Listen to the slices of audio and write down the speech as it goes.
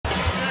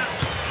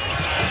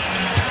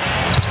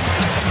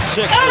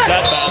6 with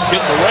that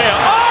basket. Barea.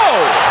 Oh!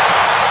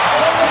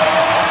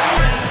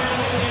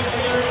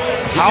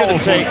 He's going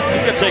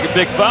to take a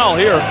big foul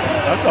here.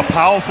 That's a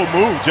powerful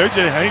move.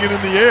 JJ hanging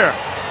in the air.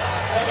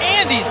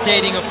 And he's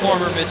dating a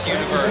former Miss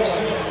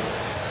Universe.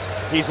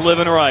 He's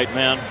living right,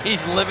 man.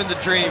 He's living the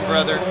dream,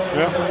 brother.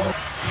 Yeah.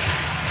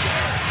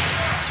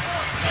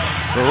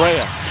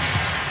 Barea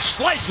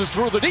slices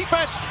through the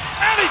defense,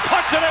 and he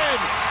puts it in.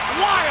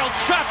 Wild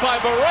shot by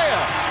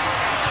Barea.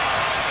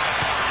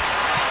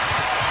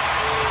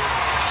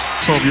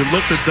 So if you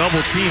look to double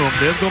team them,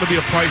 there's going to be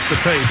a price to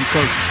pay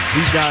because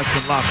these guys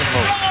can lock and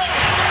load.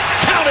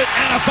 Count it,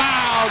 and a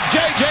foul.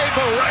 J.J.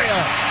 Barea.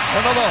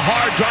 Another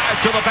hard drive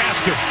to the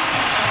basket.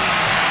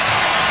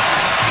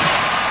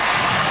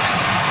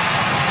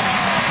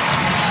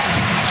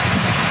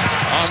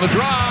 On the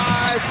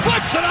drive,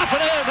 flips it up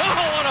and in.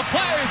 Oh, what a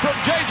play from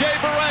J.J.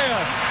 Barea.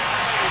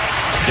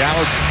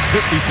 Dallas,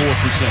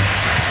 54%.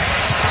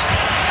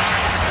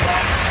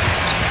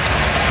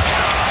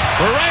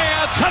 Barea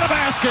to the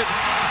basket.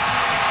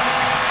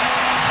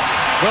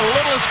 The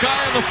littlest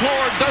guy on the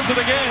floor does it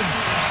again.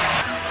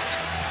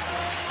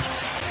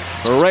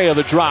 Barea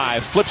the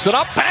drive, flips it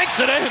up, banks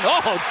it in.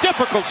 Oh,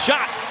 difficult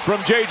shot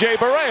from J.J.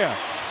 Barea.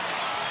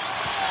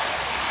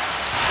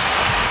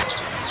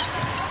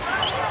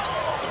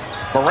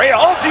 Barea,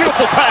 oh,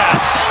 beautiful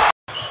pass.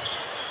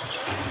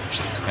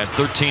 Had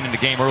 13 in the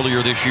game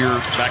earlier this year,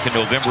 back in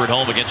November at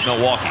home against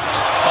Milwaukee.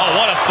 Oh,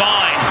 what a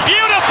find.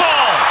 Beautiful!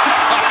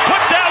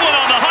 Put that one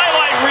on the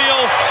highlight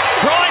reel.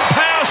 Drawing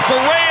pass,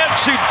 Barea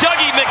to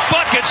Dougie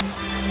McBuckets.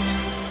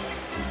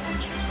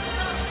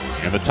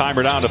 And the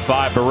timer down to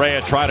 5.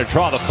 Barea trying to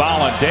draw the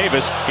foul on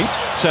Davis. He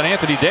sent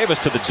Anthony Davis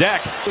to the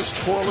deck. Just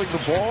twirling the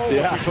ball,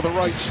 looking for the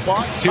right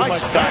spot. Too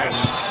much time.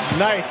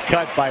 Nice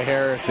cut by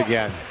Harris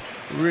again.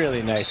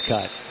 Really nice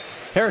cut.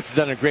 Harris has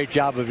done a great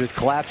job of just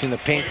collapsing the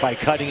paint by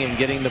cutting and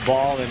getting the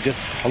ball, and just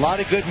a lot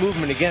of good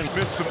movement again.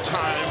 Missed some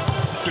time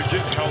to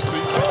get healthy.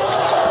 They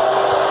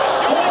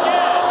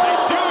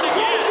do it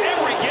again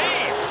every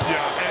game.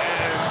 Yeah,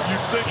 and you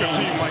think a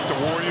team like the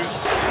Warriors.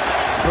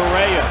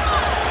 Barea.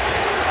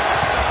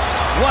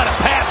 What a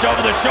pass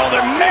over the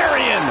shoulder.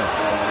 Marion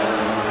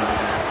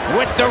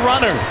with the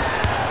runner.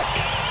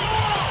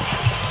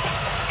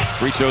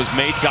 Free throws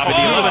made, stopping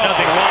the 11-0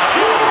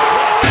 run.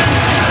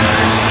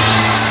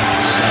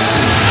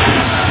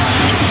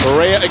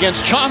 Barea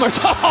against Chalmers.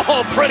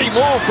 Oh, pretty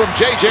move from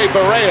J.J.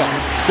 Barea.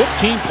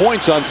 15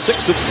 points on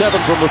 6 of 7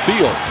 from the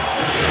field.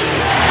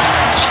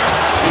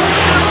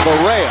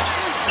 Barea,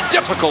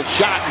 difficult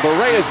shot.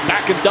 Barea's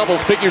back in double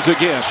figures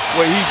again.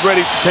 Well, he's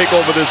ready to take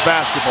over this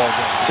basketball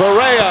game.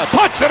 Barea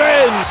puts it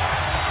in.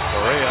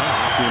 Barea,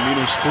 the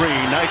Amino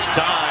screen, nice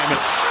dime.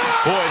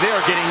 Boy, they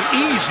are getting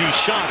easy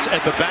shots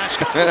at the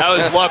basket. That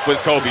was luck with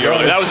Kobe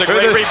earlier. That was a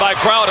great read by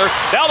Crowder.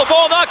 Now the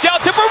ball knocked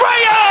out to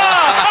Barea!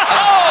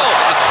 Oh!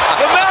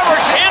 The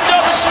Mavericks end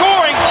up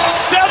scoring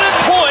 7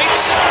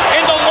 points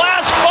in the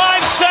last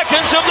 5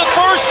 seconds of the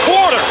first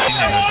quarter.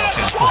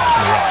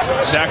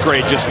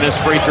 Zachary just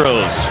missed free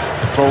throws.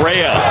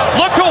 Barea,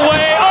 look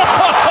away!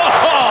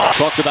 Oh!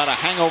 Talked about a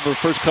hangover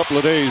first couple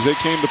of days. They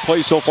came to play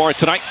so far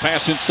tonight.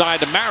 Pass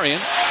inside to Marion.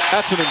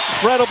 That's an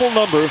incredible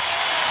number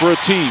for a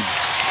team.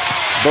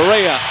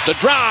 Barea, the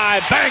drive,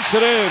 banks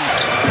it in.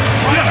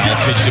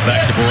 Pitched it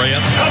back to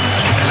Barea.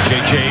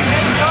 JJ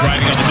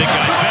driving on the big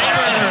guy.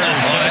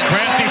 Fires, and a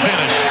crafty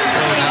finish.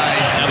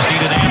 Mavs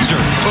need an answer.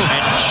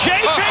 And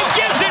JJ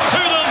gives it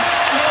to them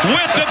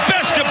with the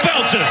best of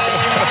bounces.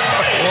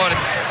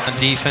 On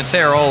defense,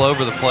 they are all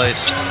over the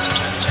place.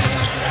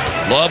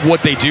 Love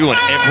what they do in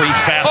every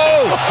facet.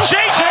 Oh,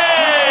 JJ!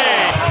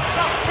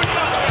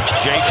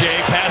 JJ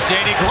past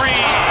Danny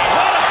Green.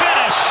 What a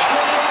finish!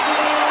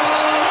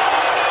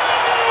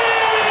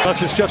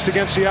 Unless it's just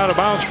against the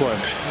out-of-bounds play.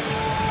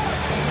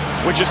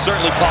 Which is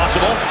certainly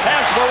possible.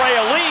 As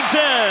Barea leans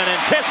in and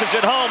kisses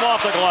it home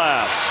off the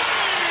glass.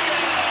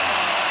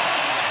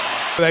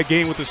 That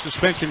game with the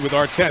suspension with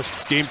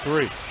Artest, game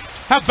 3.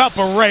 How about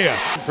Barea?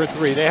 For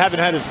 3. They haven't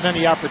had as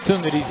many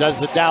opportunities as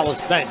the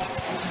Dallas bench.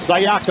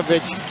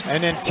 Zajakovic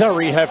and then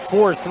Terry have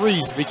 4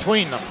 threes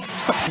between them.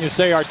 You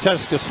say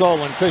Artest, Gasol,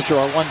 and Fisher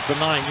are 1 for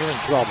 9, you're in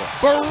trouble.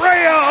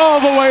 Barea all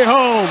the way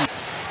home.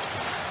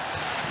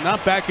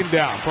 Not backing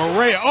down.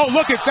 Barea, oh,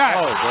 look at that.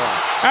 Oh, God.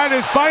 At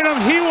his Bynum,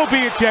 he will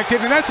be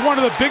ejected, and that's one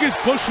of the biggest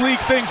Bush League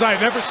things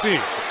I've ever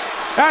seen.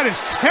 That is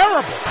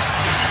terrible.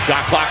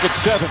 Shot clock at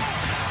 7.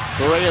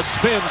 Barea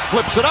spins,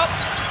 flips it up,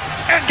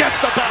 and gets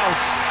the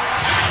bounce.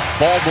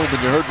 Ball movement,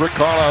 you heard Rick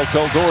Carlisle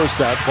tell Doris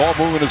that. Ball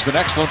movement has been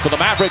excellent for the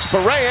Mavericks.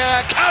 Barea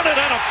counted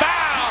and a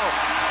foul.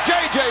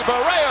 J.J.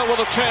 Barea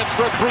with a chance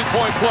for a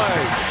 3-point play.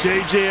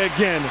 J.J.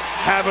 again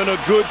having a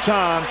good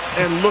time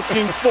and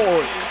looking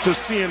forward to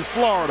seeing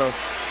Florida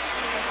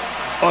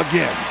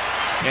again.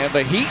 And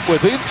the Heat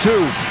within 2.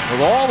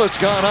 With all that's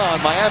gone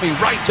on, Miami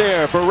right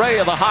there.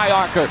 Barea, the high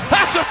archer.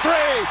 That's a 3!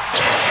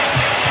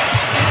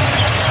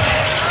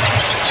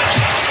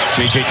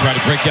 J.J. trying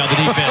to break down the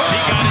defense.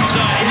 He got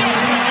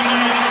inside.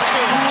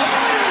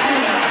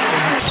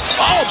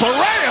 Oh,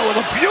 Barea with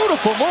a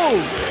beautiful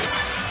move.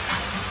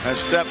 has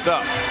stepped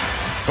up.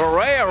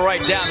 Barea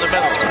right down the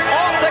middle.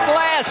 Off the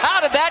glass.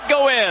 How did that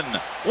go in?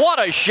 What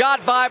a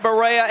shot by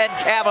Barea, and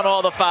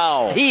Kavanaugh the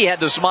foul. He had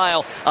to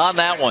smile on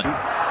that one.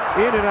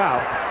 In and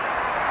out.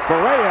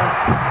 Barea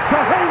to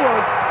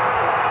Hayward.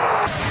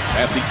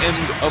 At the end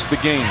of the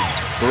game,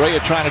 Barea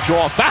trying to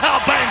draw a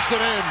foul, banks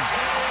it in.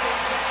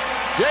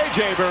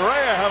 J.J.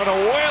 Barea having a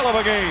whale of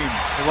a game.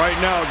 Right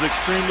now it's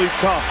extremely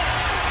tough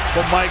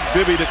for Mike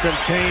Bibby to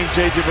contain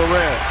J.J.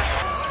 Barea.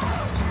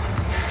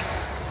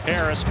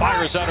 Harris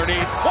fires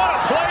underneath. What a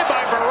play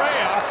by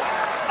Barea.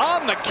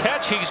 On the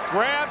catch, he's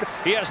grabbed.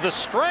 He has the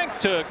strength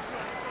to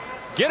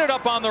get it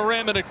up on the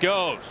rim, and it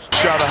goes.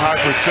 Shot a high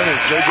percentage.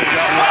 J.J.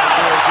 got one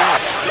more again.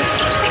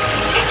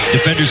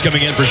 Defenders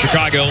coming in for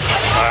Chicago.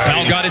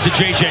 Powell got it to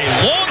J.J.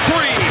 Long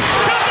three.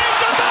 To make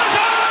the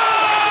buzzer!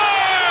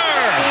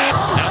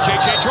 Now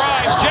J.J.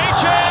 drives.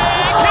 J.J.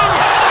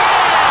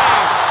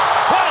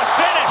 What a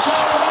finish!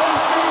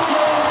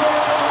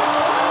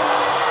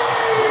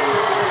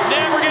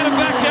 Never get it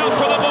back down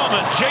for the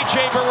moment.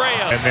 J.J.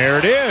 Barea. And there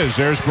it is.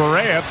 There's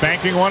Barea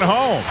banking one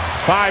home.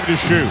 5 to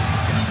shoot.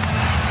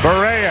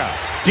 Barea,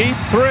 deep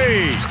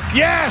three.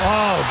 Yes!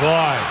 Oh,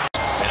 boy.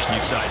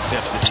 Matthew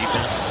sidesteps the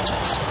defense.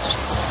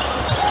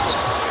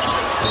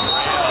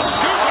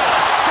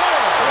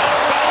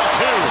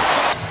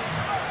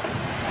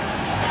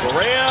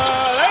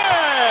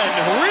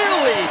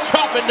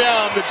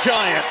 Down the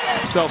Giants.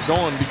 Himself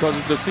going because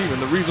it's deceiving.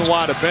 The reason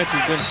why the bench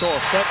has been so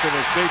effective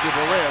is J.J.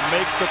 Barea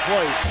makes the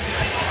play.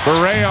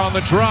 Barea on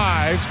the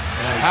drive.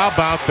 How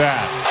about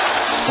that?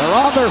 They're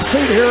on their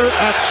feet here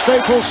at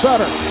Staples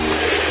Center.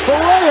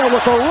 Barea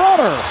with a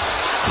runner.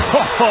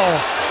 Oh.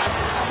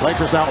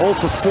 Lakers now 0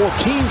 for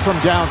 14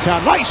 from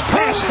downtown. Nice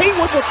pass.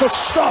 Hayward with the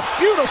stuff.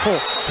 Beautiful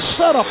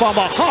setup on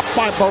the hop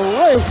by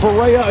Barea.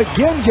 Barea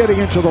again getting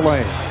into the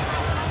lane.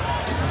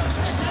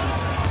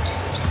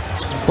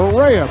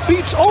 Barea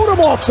beats Odom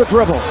off the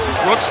dribble.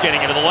 Brooks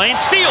getting into the lane.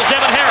 Steal,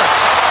 Devin Harris.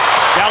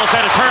 Dallas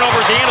had a turnover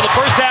at the end of the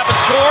first half and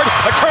scored.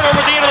 A turnover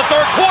at the end of the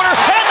third quarter,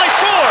 and they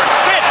scored.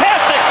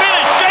 Fantastic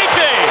finish, J.J.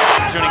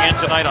 Tuning in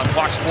tonight on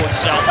Fox Sports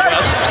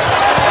Southwest.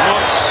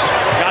 Brooks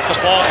got the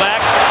ball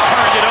back,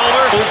 turned it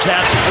over. Wolves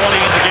had 20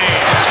 in the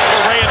game.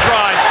 Barea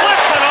drives,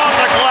 flips it on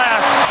the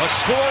glass. A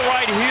score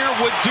right here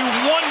would do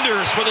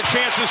wonders for the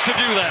chances to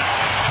do that.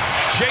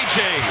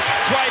 J.J.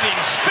 driving,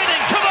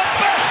 spinning to the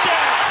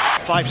basket.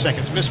 5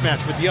 seconds,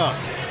 mismatch with Young.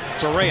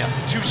 Barea,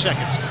 2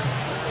 seconds.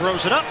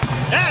 Throws it up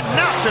and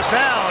knocks it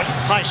down.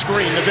 High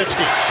screen,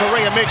 Nowitzki.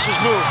 Barea makes his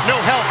move. No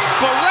help.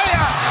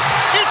 Barea,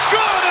 it's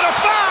good and a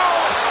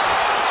foul.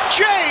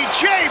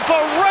 J.J.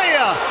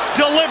 Barea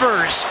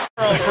delivers.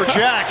 For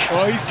Jack.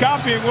 Well, he's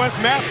copying Wes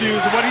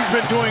Matthews and what he's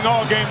been doing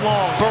all game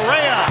long.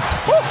 Barea,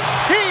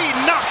 he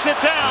knocks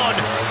it down.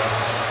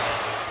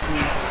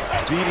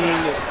 Beating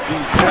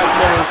these pass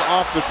players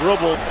off the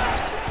dribble.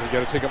 You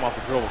got to take him off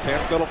the dribble.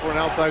 Can't settle for an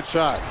outside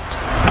shot.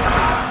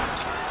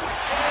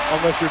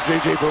 Unless you're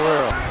J.J.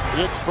 Barea.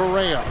 It's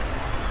Barea.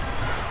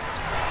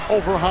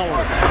 Over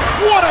Howard.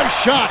 What a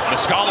shot!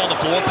 Muscala on the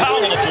floor,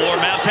 Powell on the floor,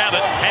 Mavs have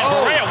it. And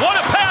Barea, what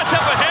a pass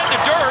up ahead to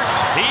Dirk.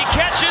 He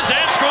catches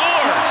and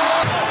scores.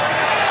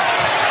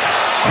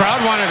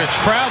 Crowd wanted to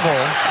travel,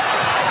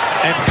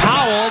 and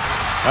Powell.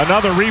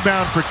 Another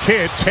rebound for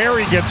Kidd.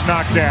 Terry gets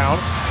knocked down.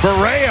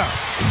 Barea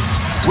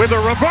with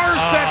a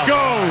reverse that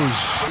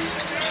goes.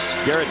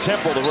 Garrett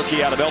Temple, the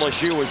rookie out of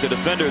LSU, was the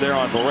defender there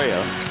on Barea.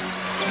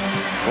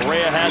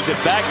 Barea has it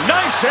back.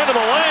 Nice into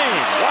the lane.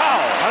 Wow.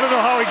 I don't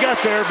know how he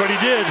got there, but he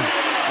did.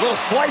 A little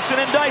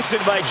slicing and dicing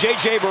by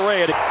J.J.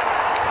 Barea.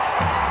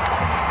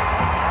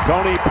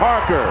 Tony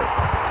Parker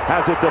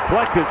has it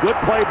deflected. Good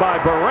play by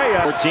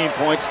Barea. 14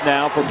 points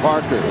now for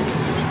Parker.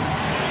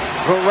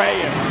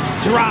 Barea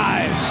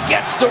drives,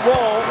 gets the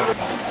roll.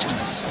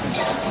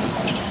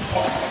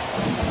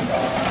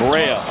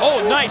 Barea,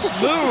 oh, nice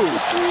move,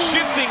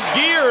 shifting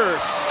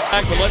gears.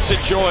 But let's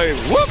enjoy,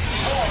 whoop,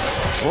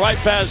 right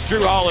past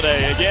Drew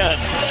Holiday again.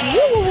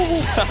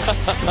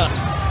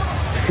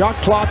 Shot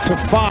clock to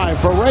 5.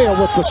 Barea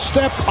with the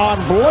step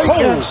on Blake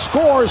and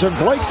scores, and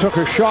Blake took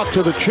a shot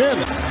to the chin.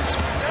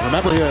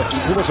 Remember,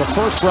 he was a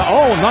first round.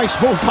 Oh,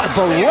 nice move by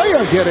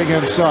Barea getting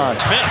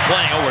inside. Smith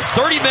playing over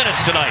 30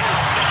 minutes tonight.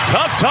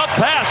 Tough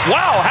pass.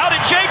 Wow, how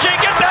did J.J.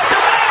 get that to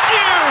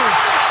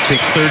Matthews?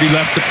 6:30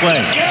 left to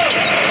play.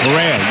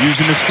 Barea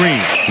using the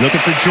screen, looking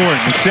for Jordan.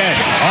 Instead,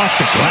 off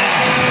the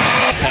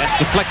glass. Pass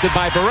deflected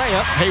by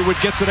Barea. Hayward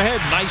gets it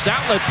ahead. Nice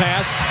outlet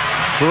pass.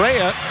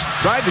 Barea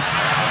tried to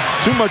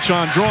too much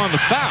on drawing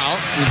the foul.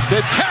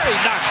 Instead, Terry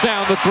knocks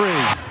down the three.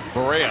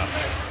 Barea,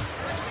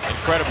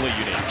 incredibly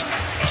unique.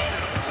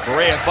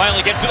 Barea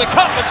finally gets to the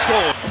cup and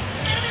scores.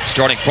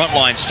 Starting front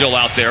line still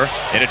out there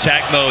in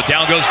attack mode.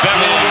 Down goes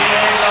Beverly.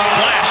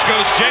 Splash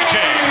goes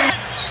J.J.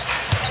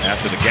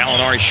 After the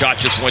Gallinari shot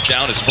just went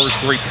down, his first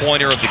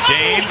three-pointer of the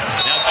game.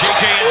 Now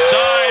J.J.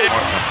 inside.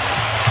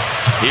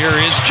 Here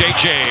is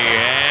J.J.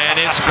 and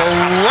it's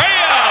Barea.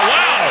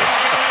 Wow.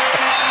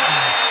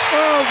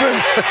 Oh, man.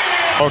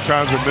 All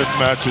kinds of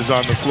mismatches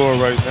on the floor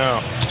right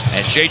now.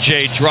 And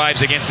JJ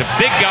drives against a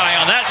big guy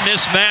on that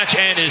mismatch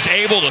and is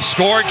able to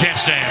score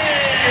against him.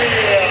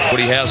 What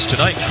he has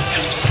tonight.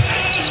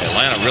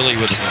 Atlanta really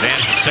with an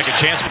advantage and second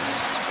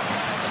chance.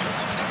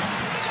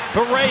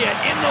 Barea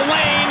in the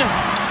lane.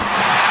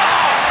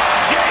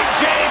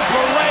 JJ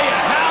Barea,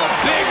 how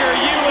big are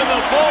you in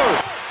the fourth?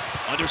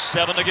 Under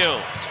 7 to go.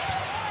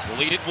 The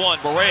lead at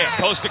 1. Barea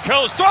coast to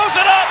coast, throws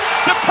it up.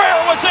 The prayer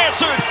was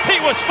answered.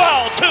 He was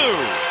fouled too.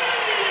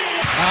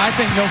 I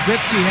think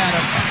Nowitzki had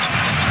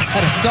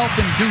a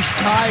self-induced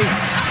tie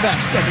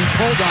fest and he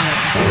pulled on it.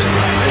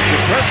 It's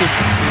impressive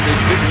in this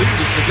big lead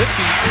as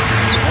Nowitzki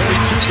only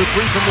 2 for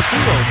 3 from the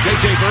field.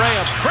 JJ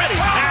Barea, pretty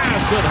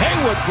pass, and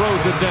Haywood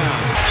throws it down.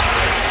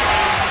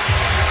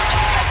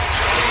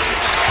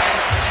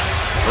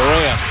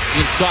 Barea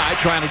inside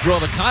trying to draw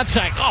the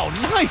contact. Oh,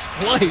 nice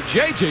play.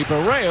 JJ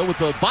Barea with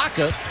the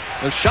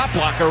shot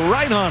blocker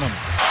right on him.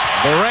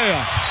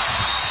 Barea.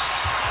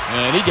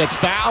 And he gets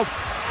fouled.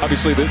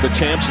 Obviously, the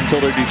champs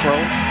until they're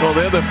dethroned. Well,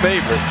 they're the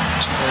favorite.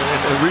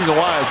 And the reason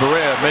why is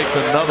Barea makes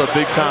another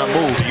big-time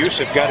move.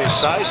 Yusuf got his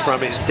size from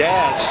his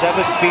dad,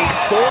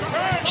 7'4".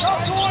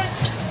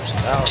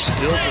 Now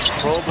still just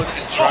probing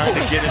and trying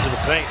to get into the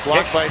paint.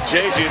 Blocked by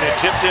JJ and then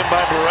tipped in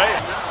by Barea.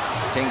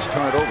 Kings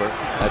turn it over.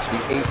 That's the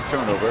 8th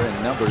turnover in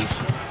numbers.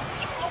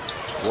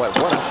 Boy,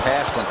 what a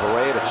pass from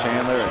Barea to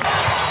Chandler.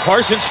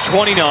 Parsons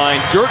 29,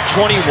 Dirk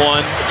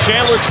 21,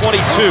 Chandler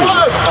 22.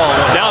 Oh,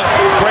 now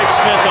Craig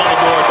Smith on the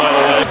board, by the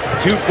way.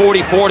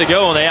 2:44 to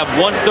go, and they have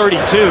 132.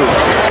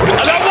 And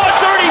then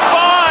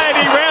 135,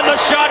 he ran the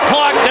shot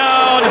clock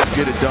down.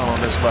 Get it done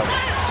on this level.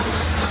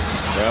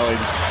 Well,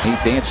 he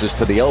dances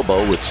to the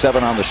elbow with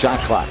 7 on the shot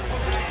clock.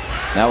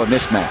 Now a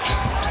mismatch.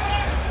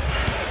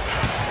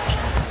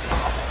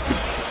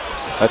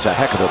 That's a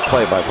heck of a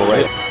play by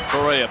Barea.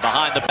 Barea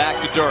behind the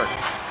back to Dirk.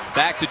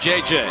 Back to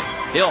JJ.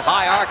 He'll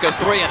high arc a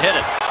 3 and hit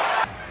it.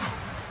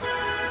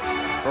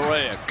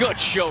 Barea, good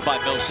show by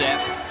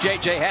Millsap.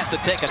 JJ has to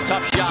take a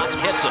tough shot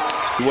and hits it.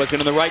 He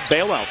wasn't in the right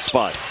bailout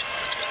spot.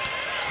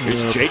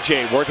 Here's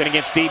JJ working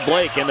against Steve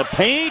Blake in the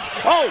paint.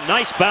 Oh,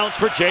 nice bounce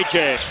for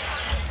JJ.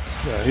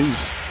 Yeah,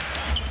 he's...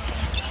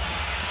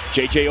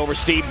 JJ over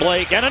Steve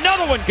Blake, and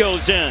another one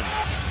goes in.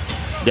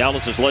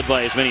 Dallas is led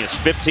by as many as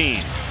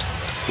 15.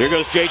 Here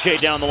goes JJ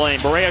down the lane.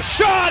 Barea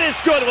shot is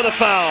good with a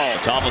foul.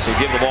 Thomas will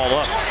give the ball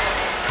up.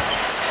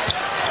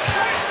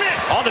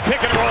 On the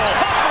pick and roll.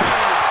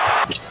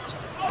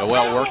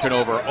 Noel working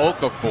over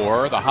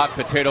Okafor. The hot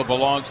potato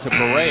belongs to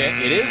Barea.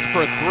 It is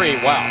for 3.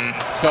 Wow.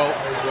 So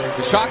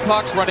the shot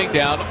clock's running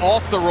down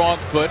off the wrong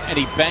foot, and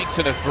he banks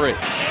in a 3.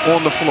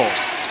 on the floor.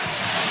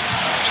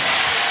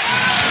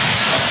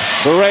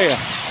 Barea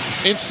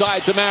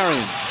inside to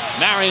Marion.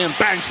 Marion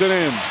banks it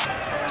in.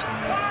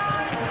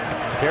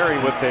 Terry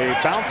with a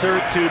bouncer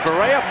to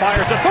Barea,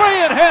 fires a 3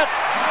 and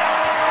hits.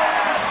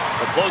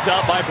 The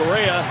closeout by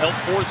Barea helped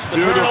force the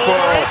Beautiful.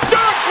 turnover.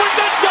 Dirk with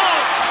the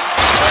dunk.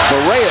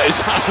 Barea is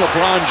on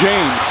LeBron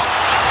James.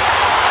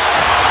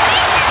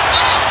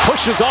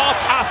 Pushes off,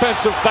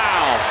 offensive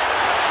foul.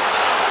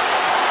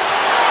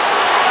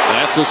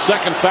 That's a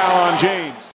second foul on James.